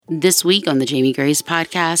This week on the Jamie Grace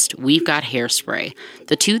podcast, we've got Hairspray,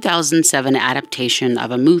 the 2007 adaptation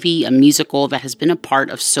of a movie, a musical that has been a part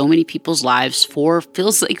of so many people's lives for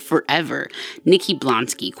feels like forever. Nikki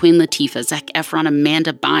Blonsky, Queen Latifah, Zac Efron,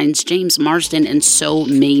 Amanda Bynes, James Marsden, and so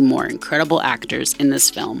many more incredible actors in this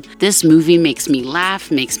film. This movie makes me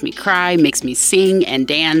laugh, makes me cry, makes me sing and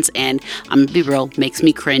dance, and I'm gonna be real, makes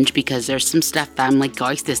me cringe because there's some stuff that I'm like,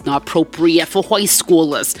 guys, this is not appropriate for high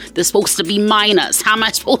schoolers. This is supposed to be minors. How am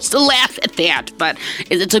I supposed to laugh at that? But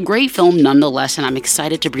it's a great film nonetheless, and I'm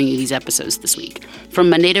excited to bring you these episodes this week. From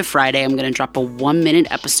Monday to Friday, I'm going to drop a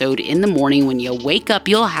 1-minute episode in the morning. When you wake up,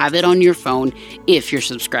 you'll have it on your phone, if you're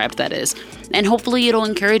subscribed, that is. And hopefully it'll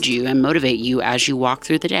encourage you and motivate you as you walk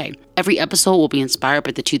through the day. Every episode will be inspired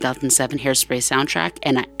by the 2007 Hairspray soundtrack,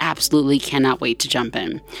 and I absolutely cannot wait to jump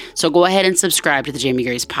in. So go ahead and subscribe to the Jamie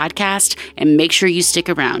Grace podcast, and make sure you stick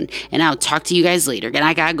around. And I'll talk to you guys later. And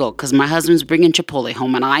I gotta go, because my husband's bringing Chipotle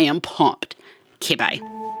home, and I am pumped. Okay, bye.